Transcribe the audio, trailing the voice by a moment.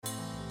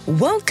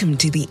Welcome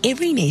to the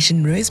Every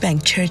Nation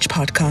Rosebank Church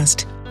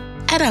podcast.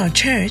 At our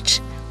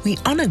church, we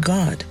honor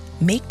God,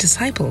 make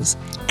disciples,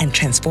 and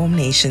transform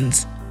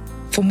nations.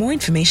 For more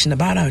information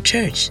about our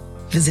church,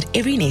 visit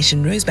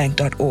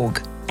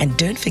everynationrosebank.org and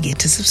don't forget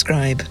to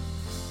subscribe.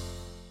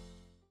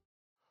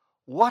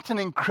 What an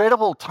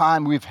incredible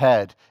time we've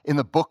had in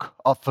the book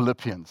of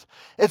Philippians.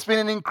 It's been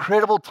an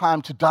incredible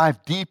time to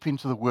dive deep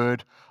into the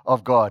Word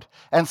of God.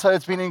 And so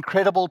it's been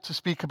incredible to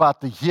speak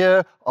about the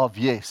year of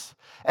yes.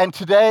 And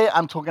today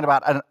I'm talking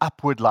about an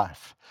upward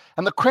life.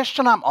 And the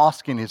question I'm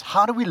asking is,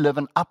 how do we live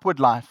an upward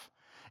life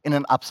in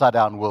an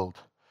upside-down world?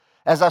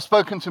 As I've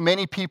spoken to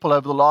many people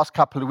over the last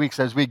couple of weeks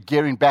as we're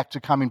gearing back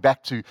to coming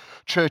back to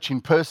church in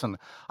person,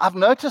 I've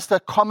noticed a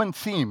common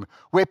theme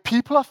where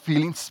people are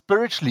feeling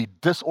spiritually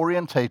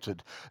disorientated.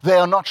 They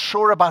are not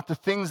sure about the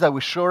things they were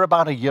sure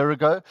about a year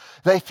ago.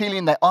 They're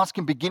beginning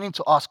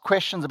to ask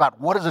questions about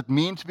what does it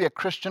mean to be a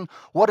Christian?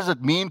 What does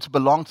it mean to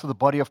belong to the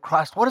body of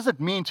Christ? What does it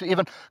mean to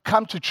even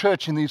come to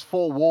church in these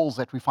four walls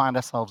that we find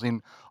ourselves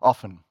in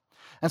often?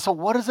 And so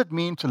what does it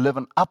mean to live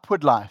an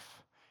upward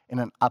life in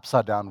an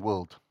upside-down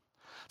world?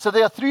 So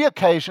there are three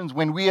occasions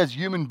when we as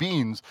human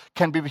beings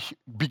can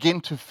begin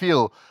to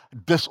feel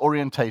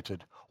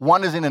disorientated.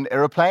 One is in an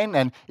airplane,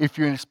 and if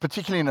you're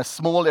particularly in a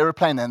small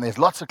airplane and there's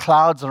lots of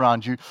clouds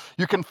around you,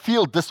 you can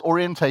feel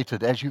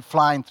disorientated as you're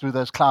flying through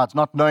those clouds,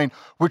 not knowing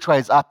which way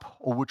is up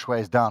or which way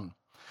is down.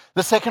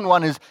 The second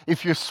one is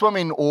if you're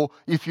swimming or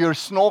if you're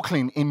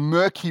snorkeling in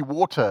murky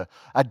water,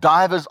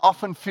 divers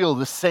often feel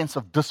this sense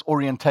of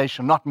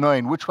disorientation, not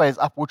knowing which way is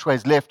up, which way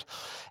is left.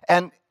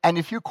 And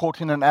if you're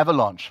caught in an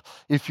avalanche,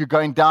 if you're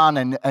going down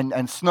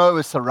and snow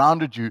has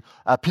surrounded you,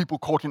 people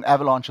caught in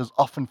avalanches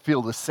often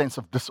feel this sense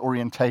of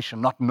disorientation,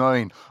 not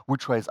knowing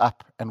which way is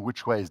up and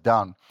which way is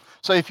down.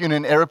 So if you're in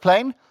an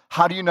airplane,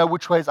 how do you know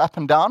which way is up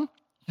and down?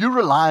 You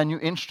rely on your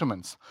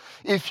instruments.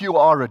 If you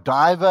are a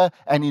diver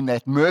and in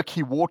that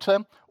murky water,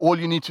 all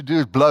you need to do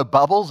is blow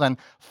bubbles and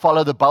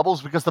follow the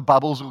bubbles because the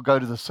bubbles will go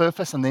to the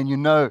surface and then you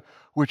know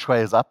which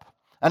way is up.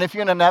 And if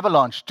you're in an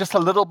avalanche, just a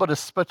little bit of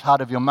spit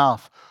out of your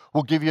mouth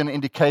will give you an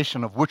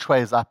indication of which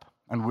way is up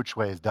and which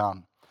way is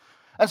down.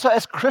 And so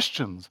as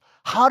Christians,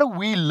 how do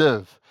we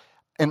live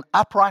an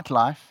upright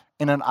life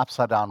in an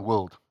upside-down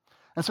world?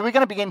 And so we're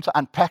going to begin to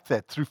unpack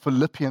that through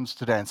Philippians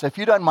today. And so if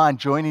you don't mind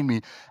joining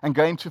me and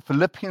going to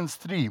Philippians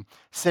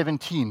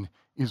 3:17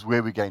 is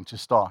where we're going to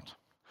start.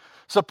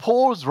 So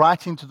Paul is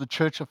writing to the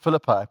church of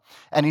Philippi,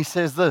 and he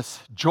says this,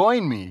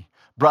 "Join me,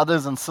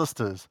 brothers and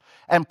sisters,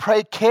 and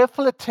pay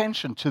careful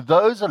attention to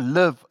those who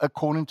live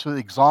according to the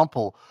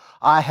example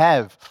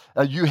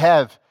you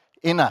have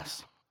in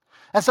us."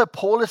 And so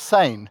Paul is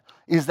saying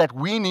is that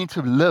we need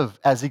to live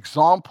as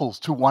examples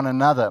to one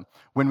another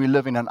when we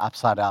live in an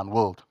upside-down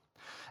world.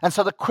 And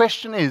so the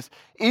question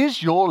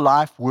is your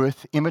life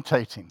worth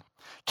imitating?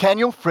 Can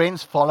your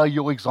friends follow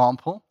your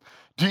example?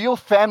 Do your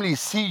family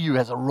see you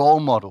as a role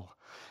model?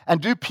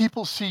 And do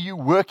people see you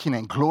working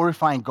and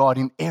glorifying God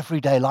in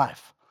everyday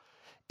life?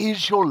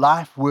 Is your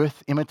life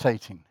worth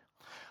imitating?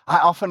 I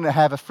often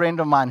have a friend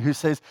of mine who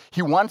says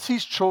he wants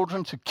his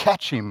children to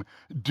catch him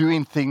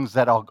doing things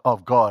that are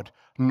of God,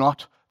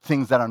 not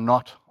things that are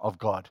not of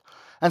God.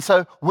 And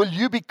so will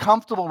you be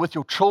comfortable with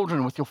your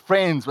children, with your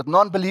friends, with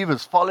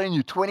non-believers following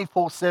you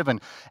 24/7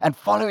 and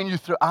following you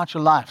throughout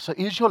your life? So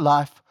is your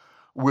life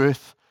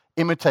worth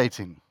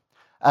imitating?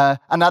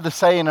 Another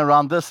saying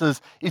around this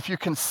is, if you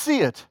can see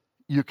it,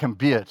 you can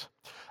be it.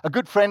 A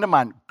good friend of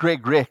mine,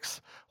 Greg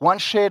Rex,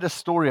 once shared a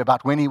story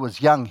about when he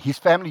was young. His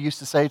family used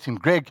to say to him,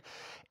 "Greg,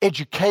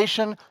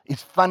 education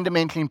is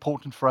fundamentally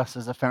important for us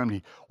as a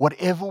family.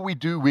 Whatever we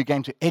do, we're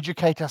going to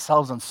educate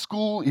ourselves, and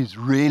school is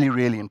really,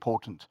 really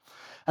important."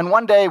 And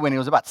one day when he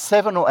was about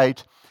 7 or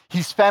 8,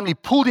 his family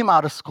pulled him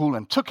out of school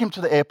and took him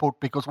to the airport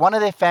because one of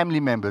their family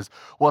members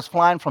was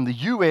flying from the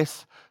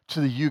US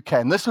to the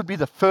UK. And this would be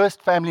the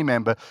first family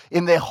member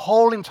in their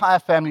whole entire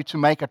family to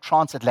make a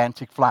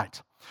transatlantic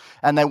flight.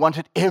 And they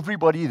wanted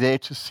everybody there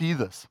to see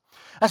this.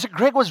 And so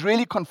Greg was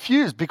really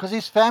confused because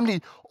his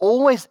family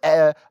always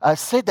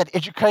said that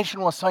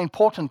education was so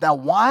important. Now,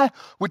 why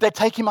would they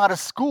take him out of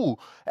school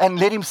and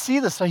let him see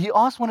this? So he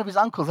asked one of his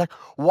uncles,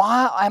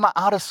 why am I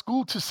out of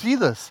school to see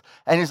this?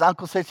 And his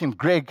uncle said to him,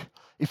 "Greg,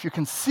 if you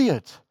can see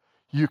it,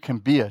 you can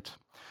be it."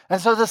 And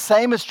so the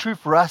same is true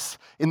for us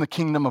in the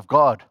kingdom of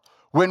God.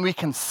 When we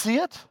can see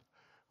it,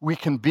 we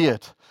can be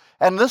it.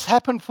 And this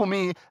happened for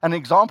me, an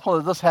example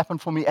of this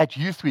happened for me at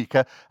Youth Week,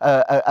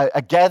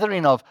 a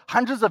gathering of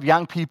hundreds of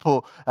young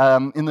people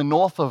in the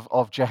north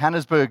of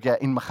Johannesburg,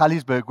 in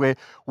Magaliesburg, where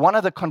one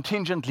of the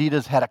contingent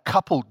leaders had a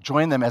couple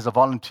join them as a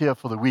volunteer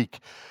for the week.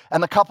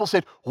 And the couple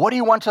said, "What do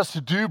you want us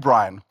to do,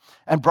 Brian?"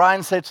 And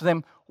Brian said to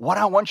them, "What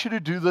I want you to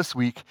do this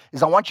week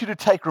is I want you to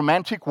take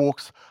romantic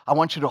walks. I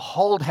want you to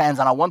hold hands,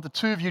 and I want the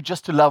two of you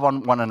just to love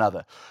on one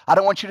another. I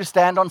don't want you to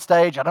stand on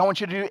stage. I don't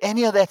want you to do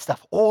any of that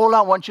stuff. All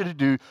I want you to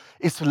do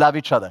is to love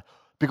each other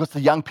because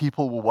the young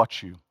people will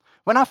watch you."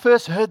 When I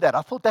first heard that,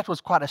 I thought that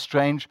was quite a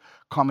strange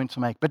comment to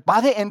make. But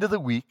by the end of the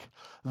week,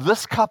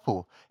 this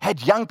couple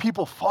had young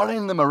people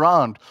following them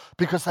around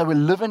because they were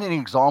living an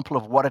example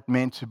of what it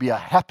meant to be a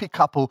happy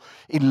couple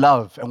in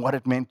love and what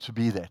it meant to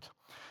be that.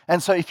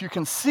 And so if you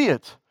can see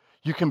it,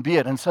 you can be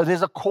it. And so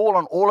there's a call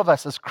on all of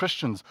us as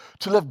Christians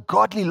to live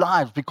godly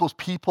lives because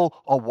people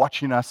are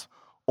watching us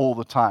all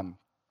the time.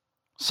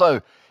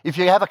 So if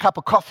you have a cup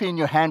of coffee in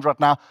your hand right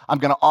now, I'm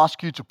going to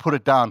ask you to put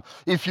it down.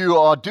 If you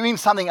are doing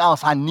something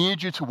else, I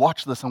need you to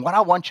watch this. And what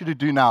I want you to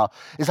do now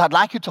is I'd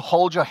like you to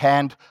hold your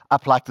hand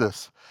up like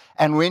this.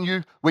 And when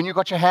you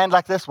got your hand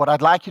like this, what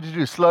I'd like you to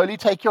do is slowly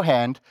take your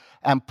hand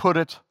and put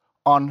it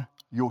on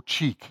your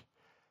cheek.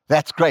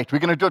 That's great. We're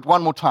going to do it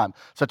one more time.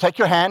 So take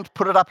your hand,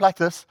 put it up like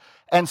this,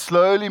 and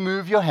slowly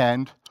move your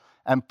hand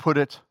and put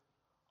it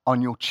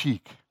on your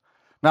cheek.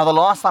 Now, the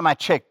last time I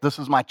checked, this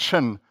is my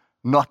chin,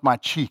 not my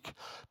cheek,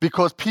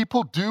 because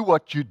people do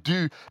what you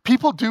do.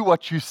 People do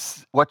what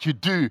you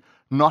do,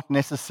 not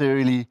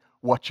necessarily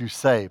what you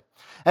say.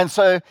 And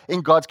so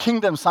in God's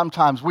kingdom,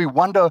 sometimes we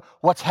wonder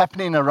what's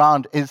happening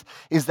around is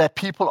that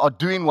people are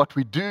doing what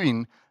we're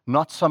doing,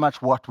 not so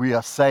much what we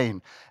are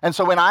saying. And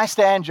so when I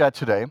stand here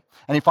today,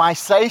 and if I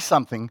say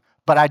something,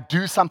 but I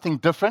do something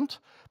different,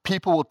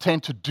 people will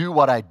tend to do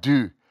what I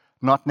do,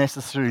 not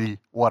necessarily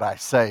what I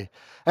say.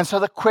 And so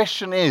the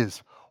question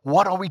is,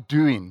 what are we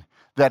doing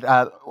that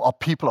our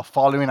people are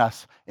following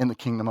us in the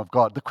kingdom of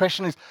God? The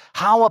question is,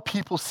 how are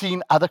people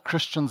seeing other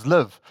Christians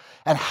live?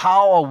 And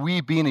how are we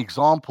being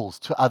examples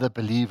to other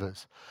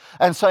believers?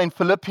 And so in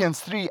Philippians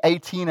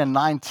 3:18 and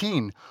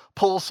 19,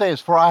 Paul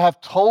says, "For I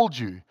have told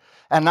you,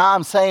 and now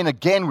I'm saying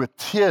again with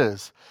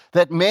tears,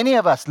 that many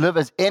of us live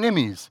as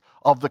enemies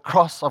of the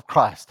cross of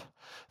Christ,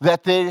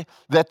 that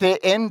their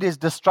end is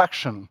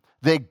destruction,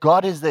 their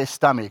God is their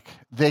stomach,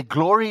 their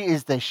glory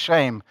is their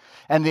shame,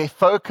 and their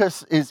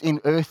focus is in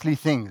earthly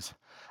things.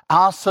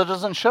 Our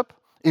citizenship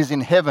is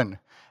in heaven,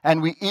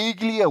 and we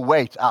eagerly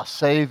await our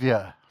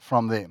Savior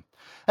from there."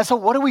 And so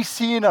what are we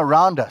seeing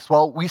around us?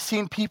 Well, we're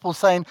seeing people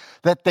saying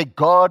that their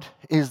God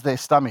is their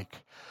stomach.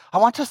 I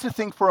want us to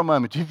think for a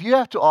moment. If you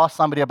have to ask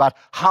somebody about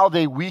how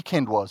their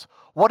weekend was,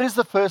 what is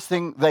the first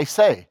thing they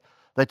say?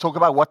 They talk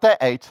about what they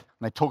ate,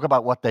 and they talk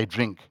about what they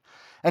drink.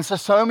 And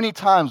so many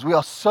times we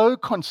are so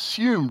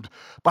consumed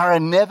by a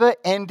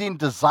never-ending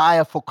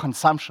desire for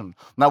consumption.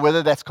 Now,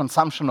 whether that's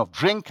consumption of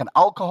drink and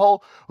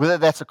alcohol, whether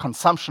that's a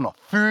consumption of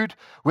food,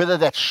 whether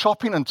that's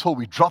shopping until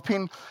we drop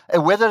in,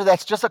 whether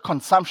that's just a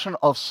consumption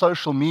of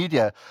social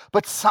media,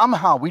 but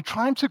somehow we're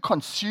trying to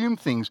consume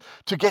things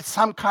to get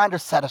some kind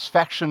of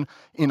satisfaction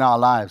in our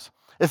lives.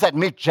 It's that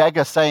Mick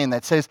Jagger saying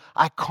that says,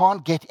 "I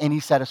can't get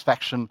any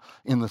satisfaction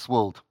in this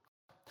world."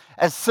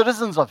 As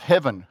citizens of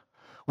heaven,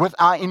 with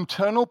our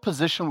internal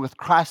position with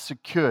Christ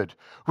secured,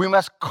 we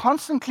must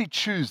constantly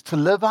choose to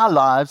live our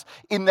lives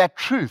in that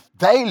truth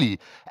daily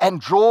and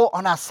draw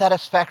on our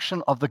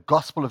satisfaction of the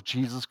gospel of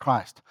Jesus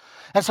Christ.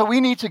 And so we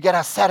need to get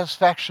our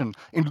satisfaction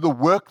into the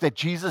work that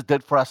Jesus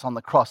did for us on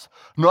the cross,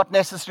 not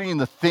necessarily in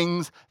the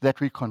things that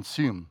we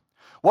consume.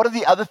 What are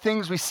the other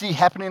things we see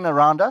happening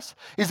around us?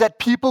 Is that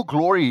people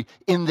glory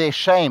in their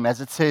shame,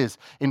 as it says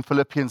in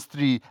Philippians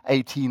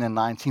 3:18 and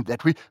 19,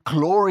 that we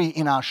glory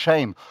in our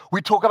shame. We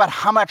talk about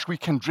how much we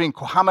can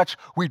drink or how much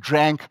we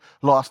drank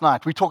last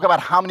night. We talk about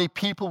how many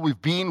people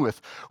we've been with.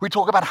 We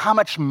talk about how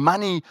much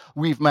money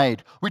we've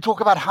made. We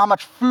talk about how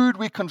much food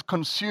we can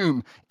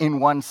consume in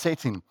one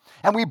setting.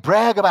 And we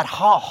brag about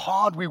how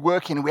hard we're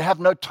working and we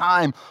have no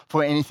time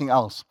for anything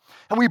else.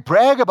 And we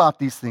brag about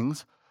these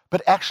things,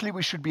 but actually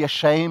we should be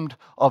ashamed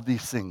of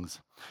these things.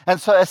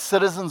 And so as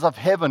citizens of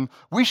heaven,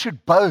 we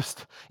should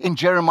boast in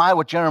Jeremiah,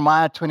 what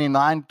Jeremiah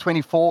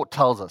 29:24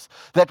 tells us,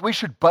 that we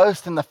should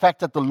boast in the fact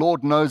that the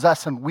Lord knows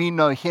us and we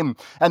know him,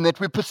 and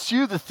that we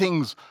pursue the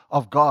things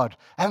of God.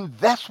 And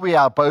that's where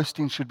our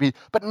boasting should be,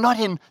 but not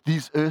in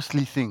these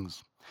earthly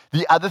things.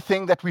 The other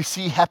thing that we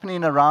see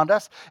happening around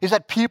us is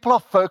that people are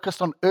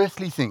focused on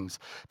earthly things.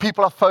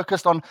 People are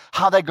focused on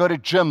how they go to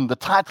gym, the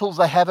titles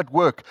they have at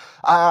work.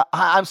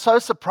 I'm so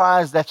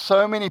surprised that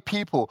so many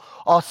people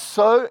are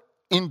so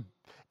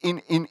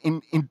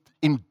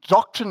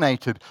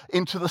indoctrinated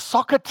into the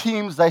soccer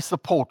teams they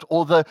support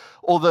or the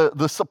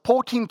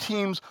sporting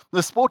teams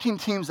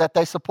that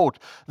they support,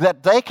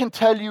 that they can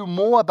tell you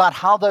more about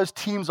how those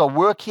teams are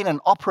working and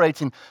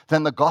operating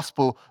than the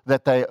gospel than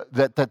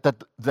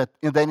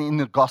in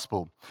the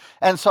gospel.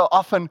 And so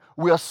often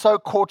we are so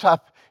caught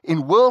up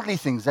in worldly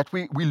things that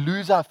we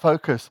lose our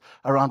focus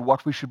around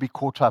what we should be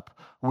caught up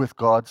with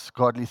God's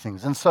godly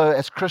things. And so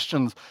as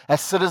Christians,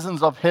 as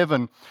citizens of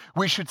heaven,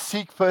 we should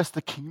seek first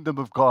the kingdom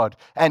of God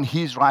and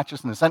his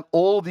righteousness, and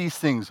all these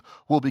things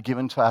will be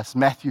given to us.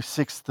 Matthew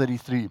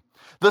 6:33.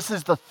 This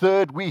is the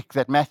third week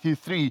that Matthew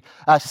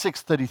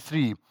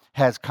 6:33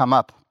 has come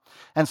up.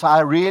 And so I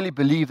really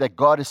believe that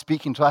God is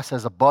speaking to us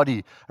as a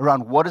body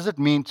around what does it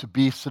mean to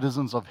be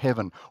citizens of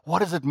heaven? What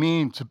does it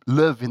mean to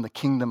live in the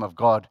kingdom of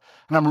God?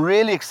 And I'm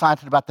really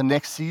excited about the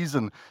next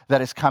season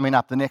that is coming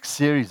up, the next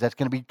series that's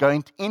going to be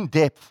going in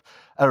depth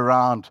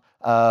around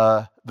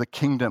the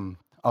kingdom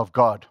of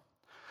God.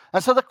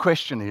 And so the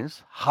question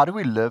is, how do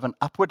we live an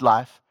upward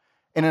life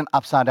in an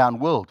upside-down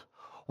world?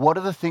 What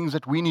are the things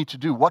that we need to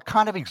do? What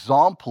kind of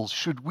examples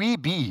should we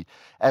be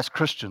as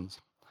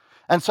Christians?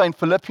 And so in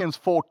Philippians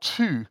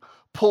 4:2,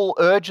 Paul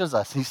urges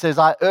us. He says,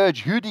 I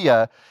urge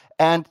Euodia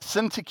and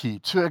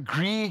Syntyche to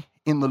agree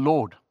in the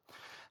Lord.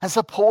 And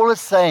so Paul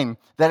is saying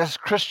that as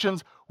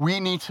Christians, we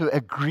need to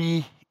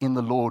agree in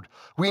the Lord.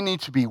 We need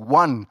to be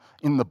one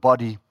in the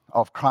body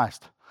of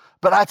Christ.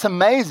 But it's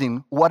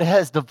amazing what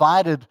has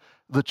divided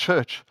the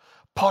church.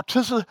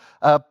 Partisanship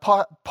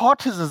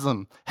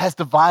has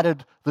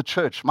divided the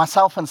church.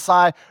 Myself and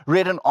Sai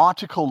read an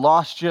article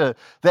last year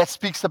that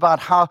speaks about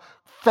how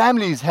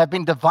families have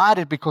been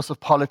divided because of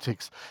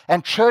politics,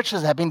 and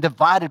churches have been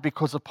divided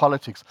because of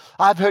politics.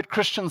 I've heard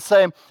Christians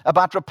say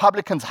about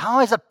Republicans,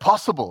 how is it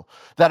possible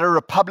that a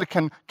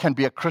Republican can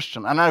be a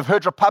Christian? And I've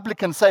heard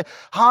Republicans say,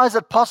 how is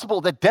it possible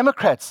that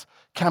Democrats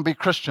can be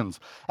Christians?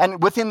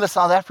 And within the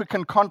South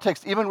African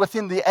context, even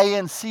within the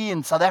ANC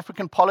and South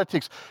African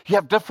politics, you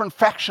have different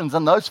factions,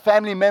 and those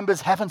family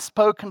members haven't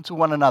spoken to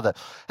one another.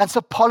 And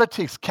so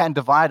politics can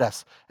divide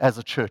us as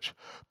a church.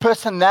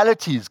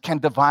 Personalities can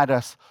divide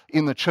us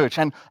in the church.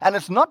 And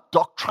it's not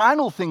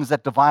doctrinal things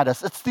that divide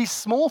us. It's these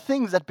small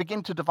things that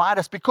begin to divide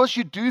us. Because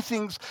you do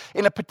things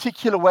in a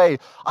particular way,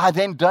 I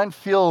then don't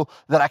feel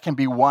that I can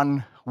be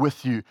one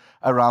with you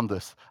around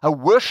this.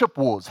 Worship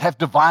wars have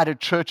divided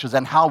churches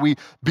and how we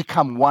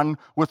become one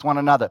with one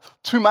another.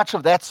 Too much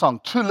of that song,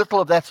 too little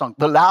of that song.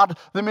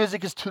 The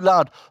music is too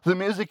loud. The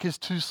music is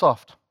too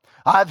soft.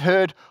 I've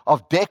heard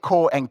of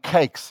decor and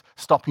cakes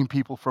stopping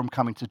people from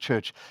coming to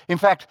church. In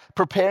fact,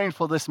 preparing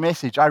for this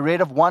message, I read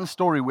of one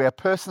story where a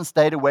person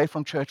stayed away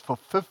from church for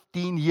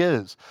 15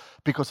 years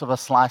because of a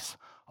slice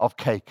of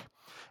cake.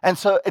 And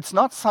so it's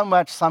not so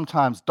much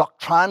sometimes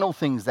doctrinal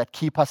things that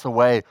keep us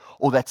away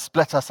or that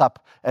split us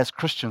up as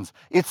Christians.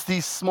 It's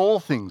these small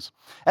things.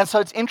 And so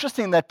it's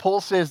interesting that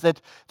Paul says that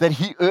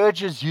he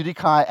urges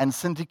Euodia and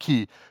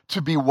Syntyche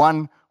to be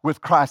one with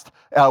Christ,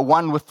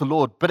 one with the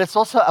Lord. But it's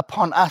also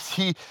upon us.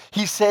 He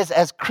says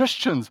as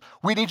Christians,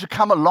 we need to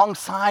come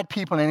alongside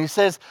people. And he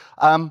says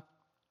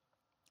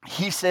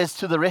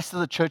to the rest of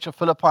the church of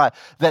Philippi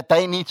that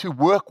they need to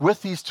work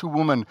with these two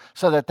women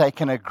so that they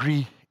can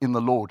agree in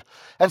the Lord.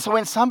 And so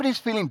when somebody's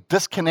feeling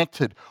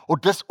disconnected or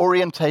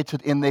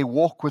disorientated in their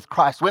walk with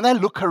Christ, when they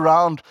look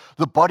around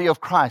the body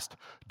of Christ,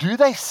 do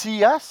they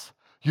see us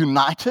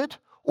united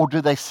or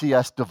do they see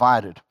us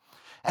divided?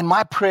 And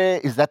my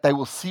prayer is that they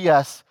will see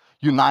us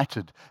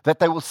united, that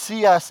they will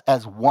see us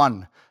as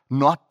one,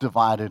 not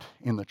divided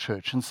in the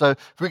church. And so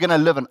if we're going to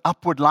live an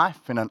upward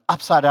life in an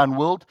upside-down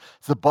world,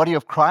 it's the body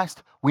of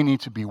Christ, we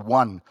need to be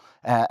one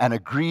and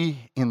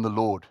agree in the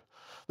Lord.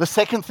 The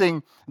second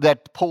thing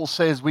that Paul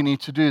says we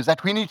need to do is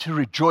that we need to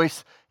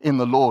rejoice in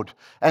the Lord.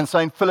 And so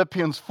in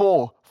Philippians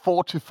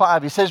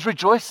 4:4-5, he says,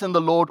 rejoice in the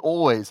Lord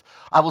always.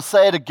 I will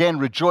say it again,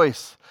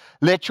 rejoice.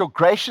 Let your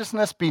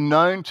graciousness be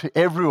known to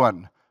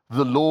everyone.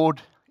 The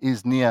Lord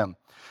is near.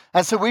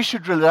 And so we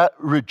should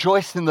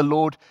rejoice in the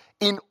Lord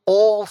in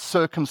all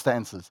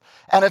circumstances.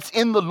 And it's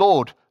in the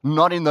Lord,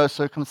 not in those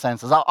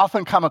circumstances. I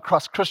often come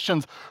across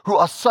Christians who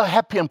are so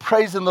happy and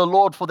praising the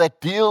Lord for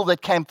that deal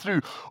that came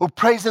through, or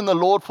praising the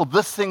Lord for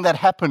this thing that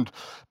happened.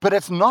 But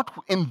it's not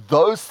in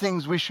those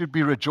things we should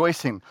be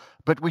rejoicing,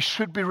 but we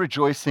should be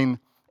rejoicing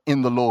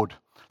in the Lord.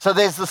 So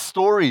there's the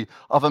story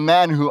of a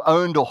man who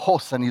owned a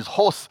horse, and his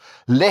horse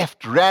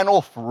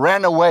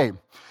ran away.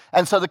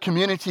 And so the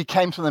community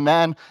came to the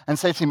man and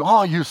said to him,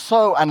 oh, you're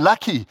so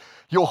unlucky.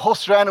 Your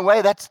horse ran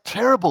away. That's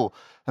terrible.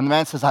 And the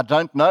man says, I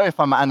don't know if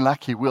I'm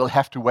unlucky. We'll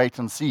have to wait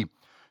and see.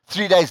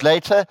 3 days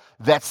later,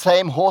 that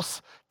same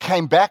horse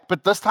came back,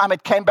 but this time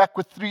it came back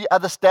with 3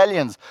 other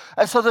stallions.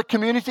 And so the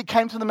community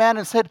came to the man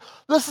and said,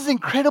 this is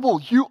incredible.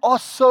 You are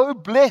so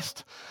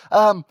blessed.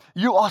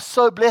 You are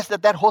so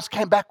blessed that horse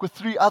came back with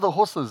 3 other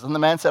horses. And the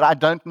man said, I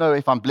don't know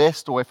if I'm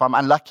blessed or if I'm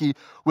unlucky.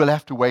 We'll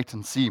have to wait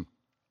and see.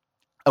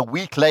 A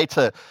week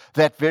later,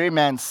 that very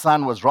man's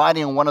son was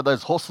riding on one of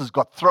those horses,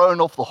 got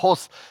thrown off the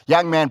horse.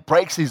 Young man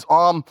breaks his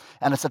arm,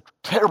 and it's a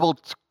terrible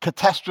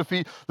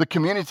catastrophe. The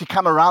community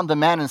come around the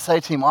man and say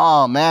to him,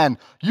 oh man,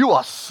 you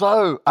are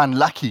so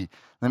unlucky.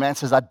 The man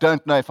says, I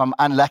don't know if I'm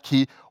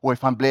unlucky or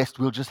if I'm blessed.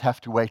 We'll just have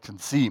to wait and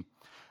see.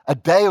 A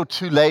day or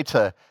two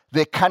later,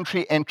 their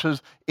country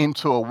enters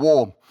into a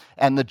war,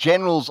 and the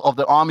generals of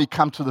the army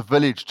come to the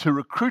village to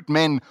recruit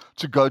men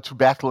to go to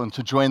battle and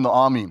to join the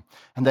army.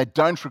 And they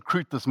don't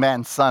recruit this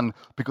man's son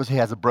because he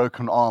has a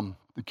broken arm.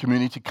 The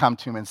community come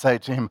to him and say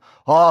to him,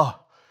 oh,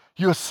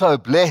 you're so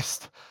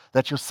blessed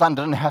that your son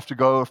didn't have to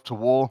go off to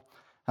war.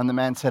 And the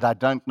man said, I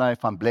don't know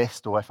if I'm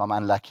blessed or if I'm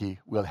unlucky.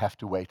 We'll have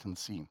to wait and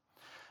see.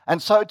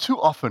 And so too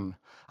often,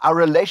 our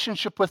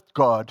relationship with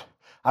God,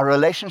 our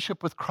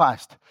relationship with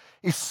Christ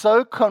is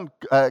so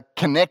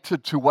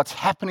connected to what's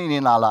happening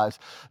in our lives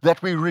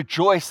that we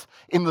rejoice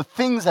in the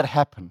things that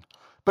happen.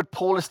 But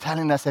Paul is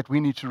telling us that we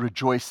need to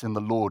rejoice in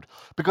the Lord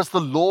because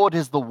the Lord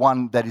is the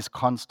one that is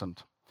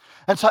constant.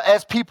 And so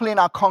as people in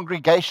our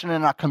congregation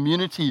and our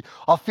community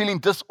are feeling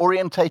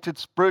disorientated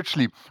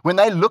spiritually, when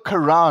they look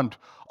around,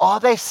 are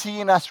they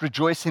seeing us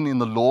rejoicing in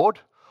the Lord,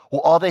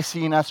 or are they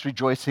seeing us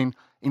rejoicing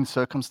in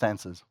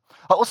circumstances?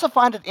 I also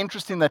find it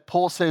interesting that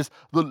Paul says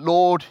the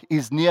Lord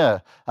is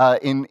near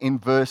in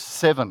verse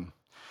 7.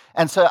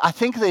 And so I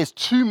think there's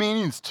two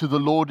meanings to the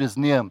Lord is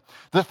near.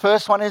 The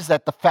first one is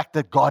that the fact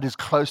that God is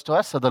close to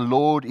us, so the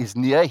Lord is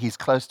near, he's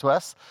close to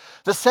us.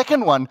 The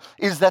second one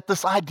is that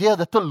this idea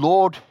that the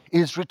Lord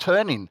is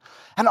returning.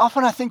 And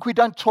often I think we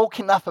don't talk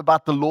enough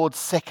about the Lord's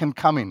second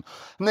coming.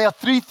 And there are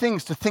three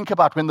things to think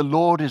about when the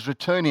Lord is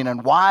returning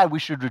and why we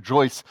should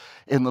rejoice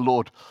in the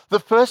Lord. The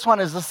first one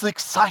is this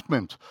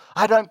excitement.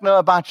 I don't know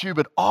about you,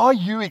 but are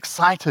you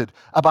excited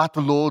about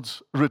the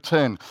Lord's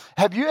return?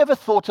 Have you ever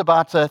thought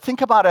about,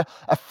 think about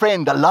a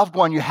friend, a loved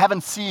one you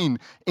haven't seen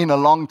in a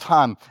long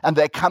time, and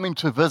they're coming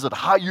to visit,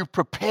 how you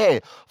prepare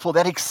for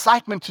that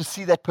excitement to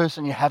see that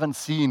person you haven't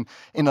seen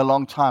in a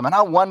long time. And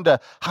I wonder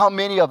how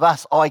many of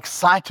us are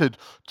excited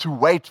to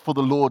wait for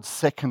the Lord's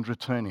second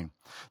returning.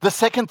 The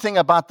second thing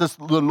about the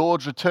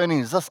Lord's returning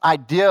is this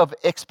idea of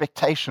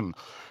expectation.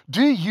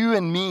 Do you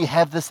and me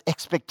have this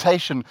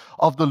expectation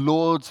of the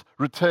Lord's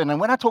return? And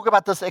when I talk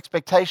about this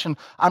expectation,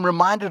 I'm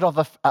reminded of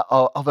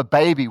a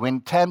baby when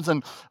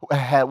Tamsin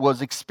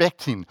was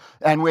expecting.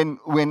 And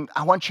when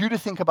I want you to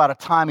think about a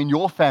time in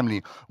your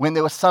family when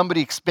there was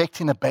somebody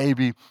expecting a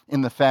baby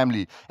in the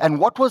family. And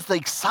what was the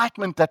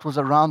excitement that was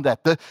around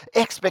that? The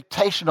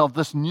expectation of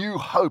this new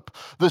hope,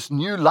 this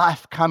new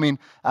life coming.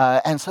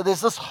 And so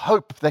there's this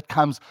hope that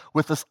comes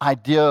with this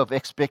idea of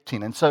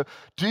expecting. And so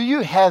do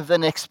you have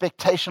an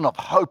expectation of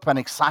hope and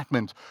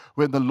excitement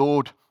when the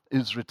Lord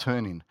is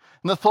returning?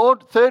 And the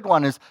third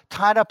one is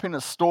tied up in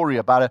a story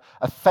about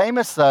a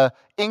famous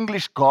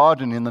English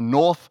garden in the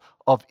north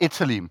of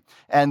Italy.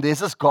 And there's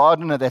this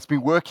gardener that's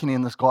been working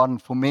in this garden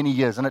for many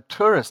years. And a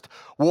tourist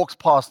walks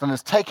past and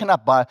is taken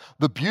up by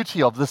the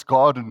beauty of this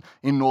garden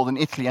in northern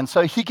Italy. And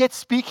so he gets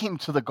speaking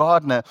to the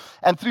gardener.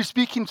 And through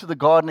speaking to the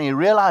gardener, he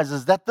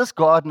realizes that this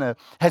gardener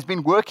has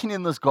been working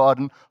in this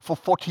garden for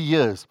 40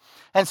 years.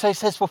 And so he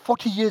says, for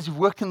 40 years you've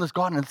worked in this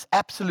garden. It's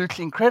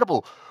absolutely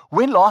incredible.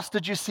 When last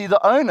did you see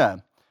the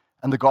owner?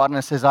 And the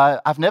gardener says,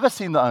 I've never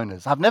seen the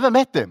owners. I've never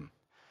met them.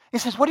 He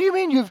says, what do you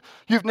mean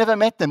you've never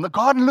met them? The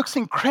garden looks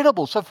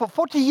incredible. So for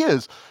 40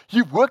 years,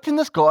 you've worked in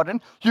this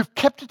garden, you've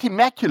kept it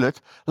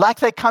immaculate, like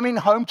they're coming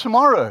home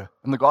tomorrow.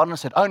 And the gardener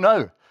said, oh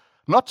no,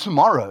 not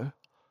tomorrow,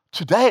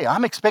 today.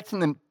 I'm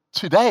expecting them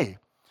today.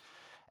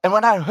 And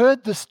when I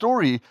heard this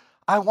story,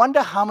 I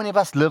wonder how many of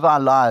us live our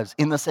lives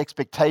in this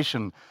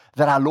expectation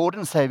that our Lord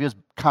and Savior is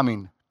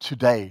coming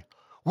today.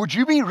 Would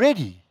you be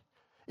ready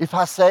if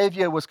our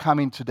Savior was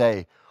coming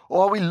today?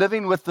 Or are we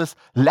living with this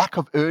lack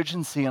of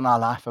urgency in our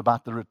life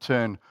about the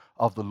return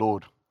of the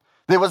Lord?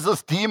 There was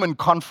this demon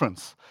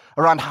conference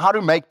around how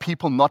to make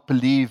people not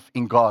believe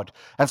in God.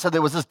 And so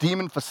there was this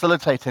demon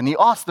facilitator, and he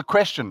asked the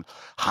question,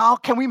 how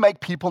can we make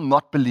people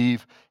not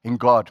believe in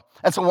God?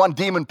 And so one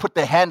demon put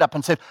their hand up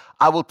and said,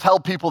 I will tell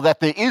people that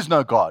there is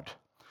no God.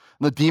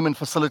 The demon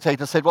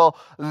facilitator said, well,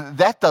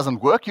 that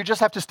doesn't work. You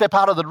just have to step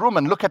out of the room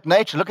and look at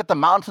nature. Look at the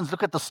mountains,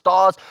 look at the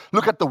stars,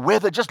 look at the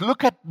weather. Just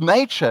look at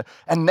nature,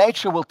 and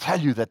nature will tell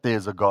you that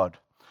there's a God.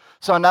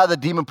 So another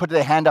demon put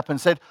their hand up and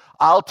said,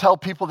 I'll tell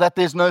people that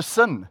there's no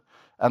sin.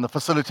 And the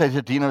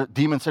facilitator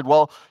demon said,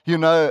 well, you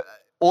know,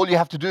 all you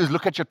have to do is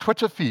look at your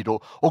Twitter feed or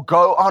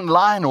go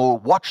online or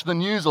watch the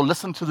news or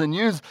listen to the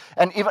news.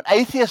 And even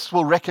atheists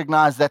will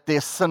recognize that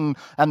there's sin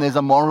and there's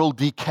a moral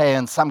decay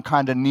and some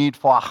kind of need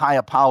for a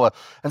higher power.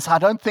 And so I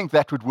don't think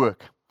that would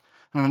work.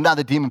 And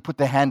another demon put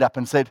their hand up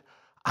and said,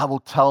 I will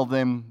tell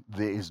them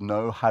there is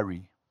no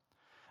hurry.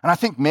 And I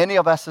think many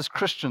of us as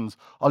Christians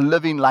are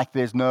living like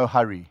there's no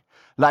hurry.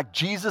 Like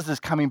Jesus is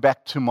coming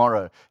back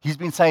tomorrow. He's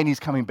been saying he's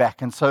coming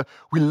back. And so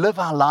we live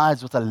our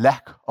lives with a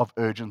lack of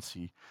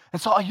urgency.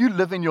 And so are you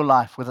living your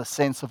life with a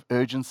sense of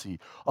urgency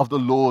of the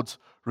Lord's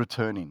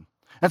returning?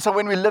 And so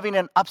when we live in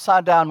an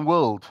upside-down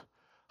world,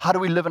 how do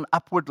we live an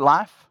upward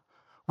life?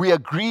 We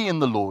agree in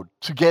the Lord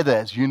together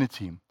as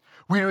unity.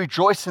 We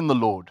rejoice in the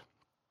Lord.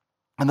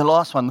 And the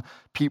last one,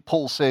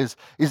 Paul says,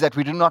 is that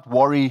we do not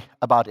worry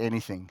about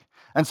anything.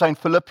 And so in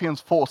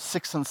Philippians 4,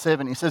 6 and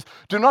 7, he says,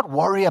 do not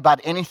worry about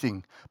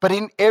anything, but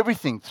in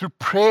everything, through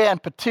prayer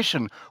and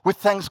petition, with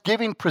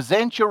thanksgiving,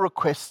 present your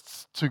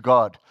requests to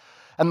God.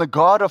 And the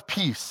God of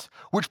peace,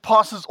 which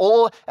passes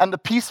all, and the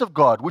peace of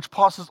God, which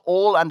passes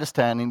all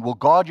understanding, will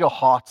guard your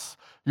hearts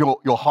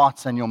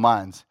and your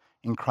minds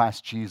in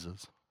Christ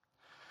Jesus.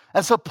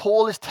 And so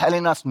Paul is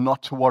telling us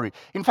not to worry.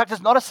 In fact,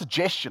 it's not a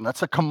suggestion,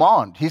 it's a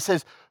command. He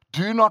says,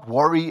 do not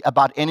worry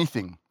about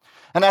anything.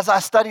 And as I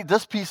studied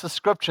this piece of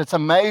scripture, it's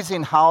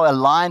amazing how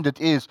aligned it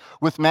is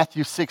with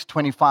Matthew 6,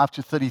 25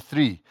 to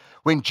 33,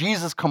 when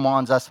Jesus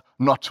commands us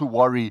not to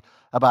worry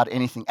about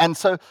anything. And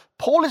so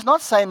Paul is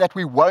not saying that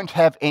we won't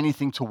have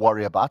anything to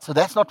worry about. So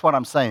that's not what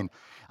I'm saying.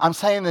 I'm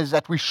saying is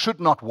that we should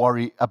not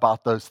worry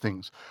about those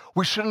things.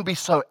 We shouldn't be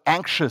so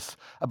anxious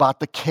about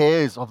the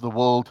cares of the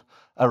world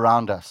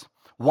around us.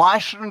 Why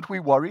shouldn't we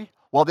worry?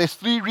 Well, there's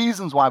 3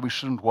 reasons why we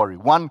shouldn't worry.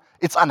 1,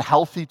 it's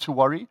unhealthy to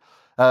worry.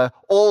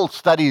 All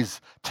studies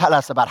tell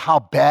us about how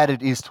bad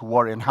it is to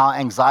worry and how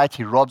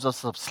anxiety robs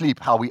us of sleep,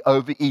 how we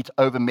overeat,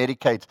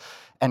 over-medicate,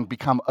 and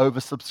become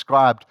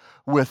oversubscribed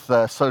with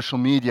social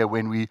media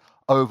when we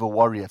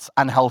over-worry. It's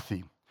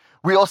unhealthy.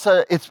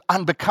 It's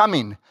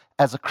unbecoming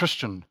as a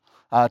Christian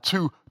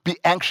to be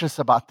anxious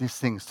about these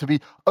things, to be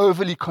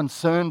overly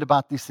concerned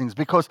about these things,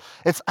 because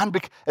it's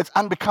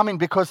unbecoming,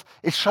 because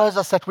it shows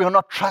us that we are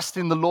not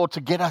trusting the Lord to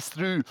get us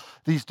through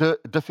these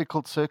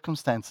difficult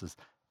circumstances.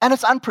 And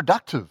it's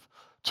unproductive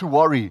to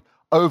worry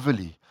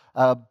overly,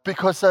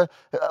 because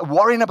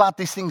worrying about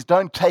these things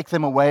don't take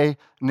them away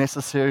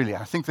necessarily.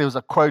 I think there was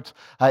a quote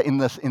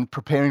in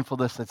preparing for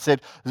this that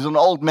said, there's an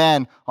old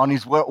man on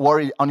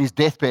his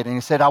deathbed, and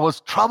he said, "I was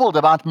troubled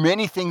about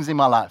many things in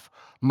my life,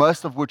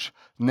 most of which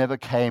never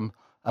came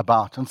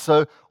about." And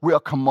so we are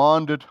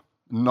commanded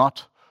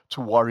not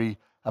to worry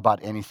about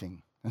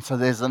anything. And so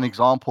there's an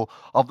example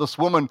of this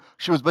woman.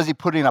 She was busy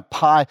putting a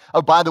pie.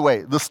 Oh, by the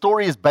way, the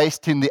story is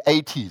based in the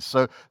 80s.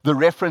 So the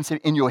reference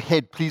in your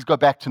head, please go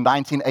back to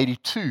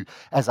 1982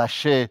 as I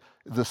share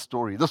this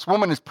story. This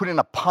woman is putting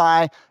a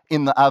pie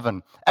in the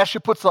oven. As she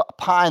puts the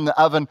pie in the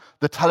oven,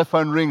 the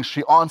telephone rings.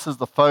 She answers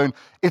the phone.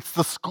 It's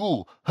the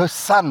school. Her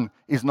son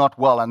is not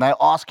well, and they're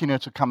asking her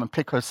to come and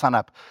pick her son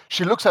up.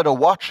 She looks at her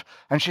watch,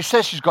 and she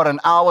says she's got an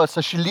hour, so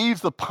she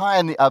leaves the pie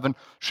in the oven.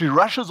 She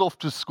rushes off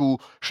to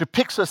school. She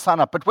picks her son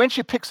up. But when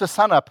she picks her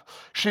son up,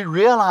 she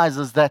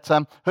realizes that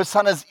her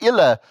son is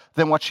iller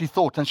than what she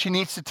thought, and she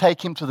needs to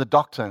take him to the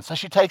doctor. And so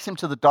she takes him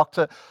to the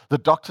doctor. The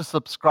doctor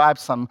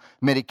subscribes some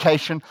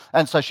medication,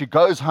 and so she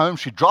goes home.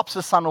 She drops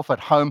her son off at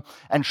home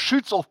and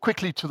shoots off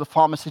quickly to the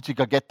pharmacy to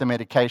go get the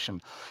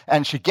medication.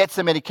 And she gets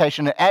the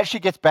medication, and as she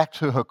gets back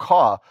to her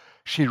car,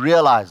 she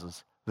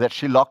realizes that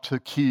she locked her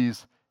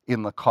keys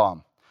in the car.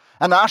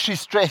 And now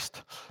she's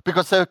stressed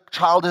because her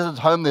child is at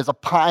home, there's a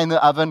pie in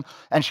the oven,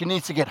 and she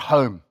needs to get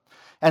home.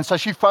 And so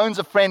she phones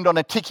a friend on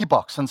a Tiki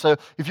Box. And so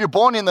if you're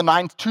born in the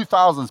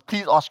 2000s,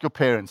 please ask your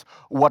parents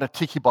what a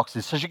Tiki Box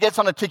is. So she gets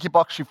on a Tiki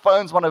Box, she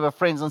phones one of her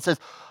friends and says,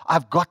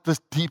 "I've got this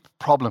deep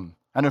problem."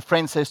 And her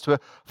friend says to her,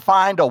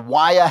 "Find a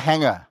wire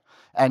hanger,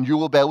 and you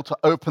will be able to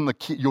open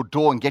your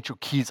door and get your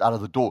keys out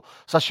of the door."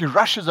 So she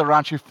rushes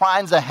around, she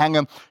finds a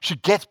hanger, she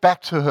gets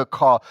back to her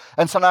car,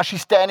 and so now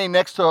she's standing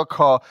next to her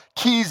car,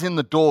 keys in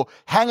the door,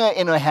 hanger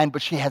in her hand,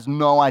 but she has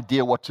no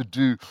idea what to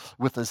do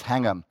with this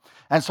hanger.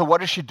 And so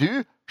what does she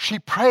do? She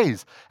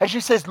prays, and she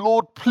says,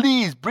 "Lord,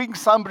 please bring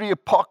somebody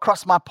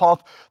across my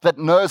path that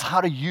knows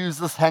how to use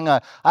this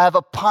hanger. I have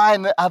a pie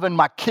in the oven,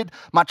 my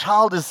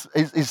child is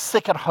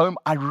sick at home,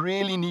 I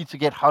really need to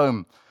get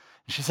home."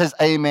 She says,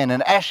 "Amen."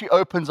 And as she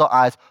opens her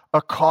eyes,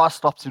 a car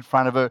stops in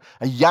front of her.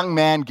 A young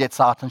man gets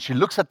out, and she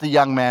looks at the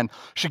young man.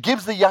 She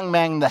gives the young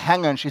man the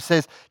hanger, and she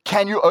says,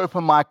 "Can you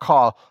open my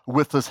car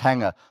with this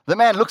hanger?" The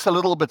man looks a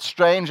little bit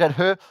strange at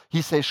her.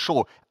 He says,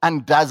 "Sure,"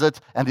 undoes it.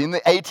 And in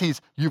the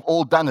 80s, you've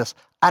all done this.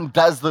 And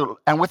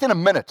within a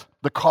minute,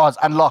 the car's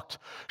unlocked.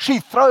 She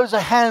throws her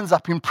hands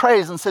up in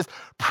praise and says,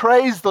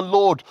 "Praise the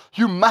Lord,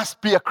 you must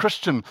be a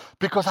Christian,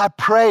 because I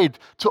prayed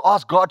to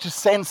ask God to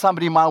send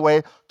somebody my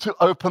way to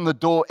open the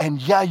door,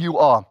 and yeah, you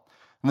are."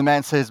 And the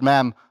man says,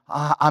 "Ma'am,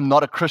 I'm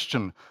not a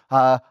Christian.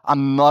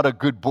 I'm not a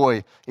good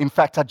boy. In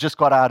fact, I just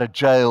got out of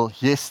jail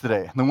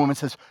yesterday." And the woman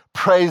says,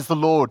 "Praise the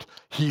Lord,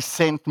 he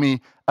sent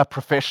me a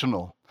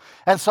professional."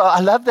 And so I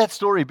love that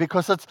story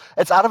because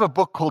it's out of a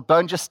book called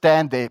Don't Just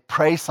Stand There,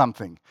 Pray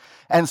Something.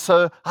 And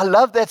so I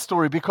love that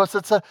story because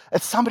it's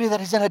somebody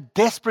that is in a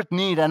desperate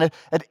need, and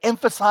it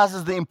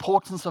emphasizes the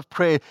importance of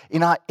prayer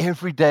in our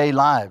everyday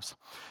lives.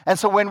 And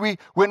so when we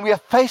are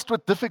faced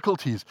with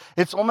difficulties,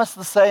 it's almost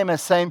the same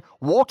as saying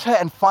water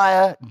and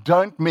fire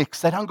don't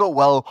mix. They don't go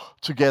well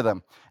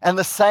together. And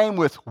the same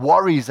with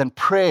worries and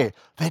prayer.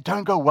 They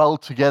don't go well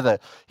together.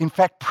 In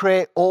fact,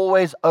 prayer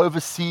always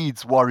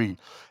oversees worry.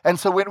 And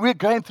so when we're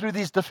going through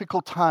these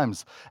difficult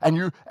times and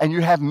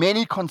you have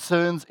many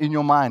concerns in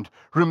your mind,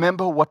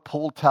 remember what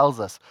Paul tells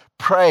us.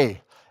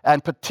 Pray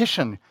and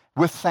petition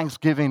with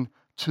thanksgiving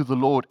to the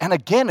Lord. And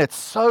again, it's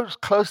so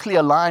closely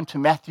aligned to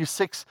Matthew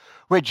 6,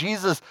 where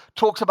Jesus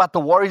talks about the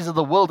worries of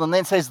the world and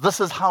then says, this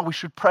is how we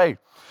should pray.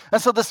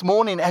 And so this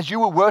morning, as you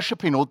were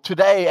worshiping, or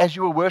today, as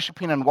you were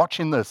worshiping and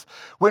watching this,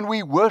 when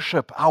we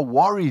worship, our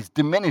worries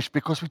diminish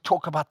because we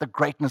talk about the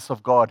greatness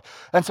of God.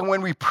 And so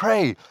when we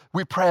pray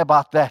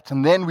about that.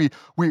 And then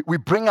we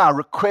bring our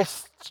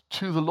requests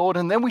to the Lord,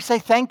 and then we say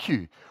thank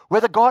you.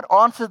 Whether God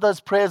answered those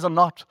prayers or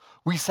not,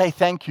 we say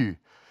thank you.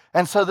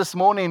 And so this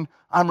morning,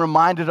 I'm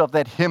reminded of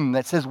that hymn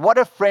that says, what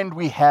a friend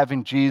we have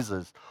in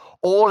Jesus,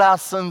 all our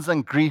sins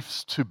and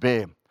griefs to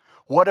bear.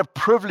 What a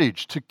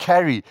privilege to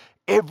carry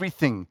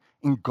everything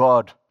in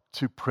God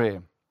to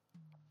prayer.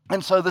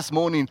 And so this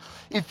morning,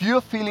 if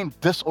you're feeling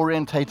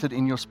disorientated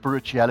in your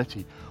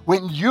spirituality,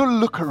 when you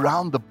look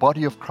around the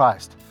body of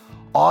Christ,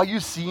 are you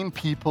seeing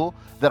people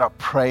that are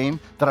praying,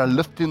 that are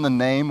lifting the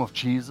name of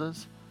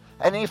Jesus?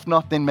 And if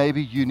not, then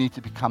maybe you need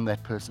to become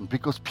that person,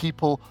 because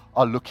people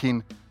are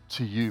looking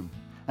to you.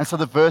 And so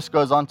the verse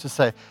goes on to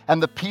say,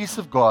 and the peace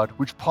of God,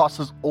 which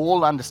passes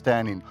all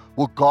understanding,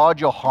 will guard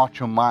your heart,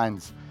 your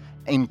minds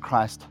in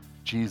Christ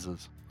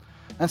Jesus.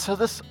 And so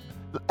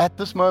at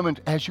this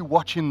moment, as you're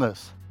watching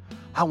this,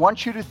 I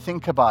want you to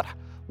think about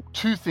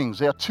two things.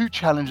 There are two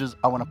challenges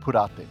I want to put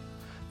out there.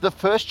 The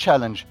first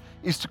challenge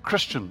is to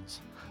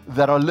Christians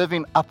that are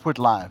living upward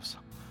lives.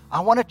 I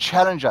want to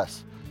challenge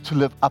us to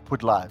live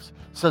upward lives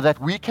so that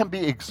we can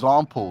be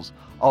examples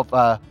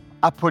of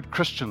upward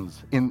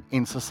Christians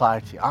in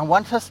society. I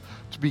want us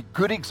to be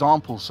good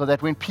examples so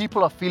that when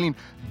people are feeling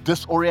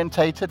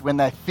disorientated, when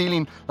they're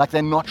feeling like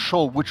they're not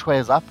sure which way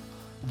is up,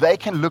 they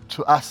can look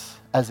to us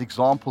as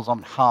examples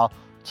on how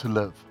to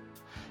live.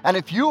 And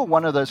if you're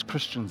one of those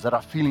Christians that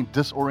are feeling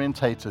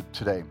disorientated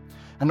today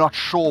and not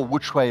sure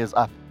which way is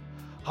up,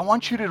 I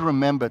want you to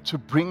remember to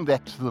bring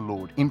that to the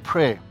Lord in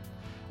prayer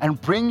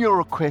and bring your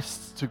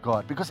requests to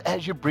God. Because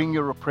as you bring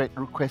your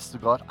requests to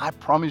God, I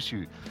promise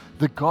you,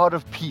 the God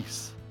of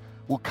peace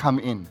will come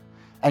in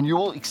and you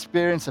will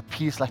experience a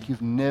peace like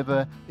you've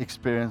never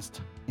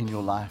experienced in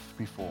your life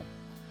before.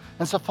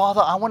 And so, Father,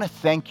 I want to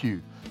thank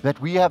you that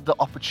we have the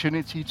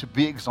opportunity to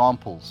be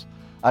examples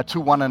to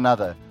one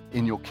another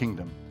in your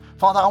kingdom.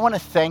 Father, I want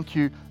to thank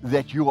you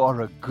that you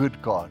are a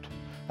good God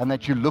and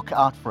that you look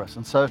out for us.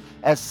 And so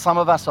as some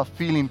of us are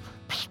feeling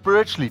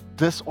spiritually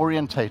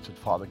disorientated,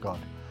 Father God,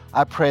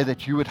 I pray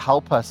that you would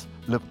help us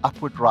live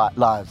upward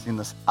lives in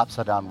this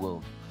upside down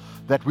world,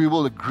 that we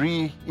will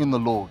agree in the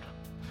Lord,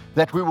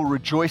 that we will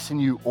rejoice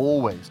in you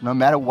always, no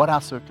matter what our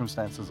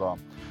circumstances are.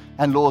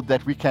 And Lord,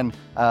 that we can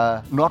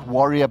not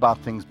worry about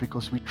things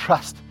because we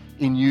trust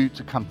in you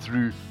to come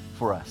through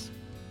for us.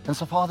 And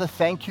so, Father,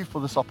 thank you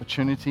for this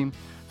opportunity.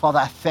 Father,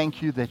 I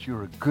thank you that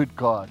you're a good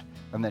God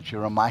and that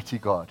you're a mighty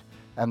God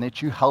and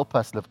that you help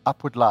us live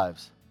upward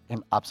lives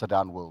in upside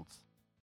down worlds.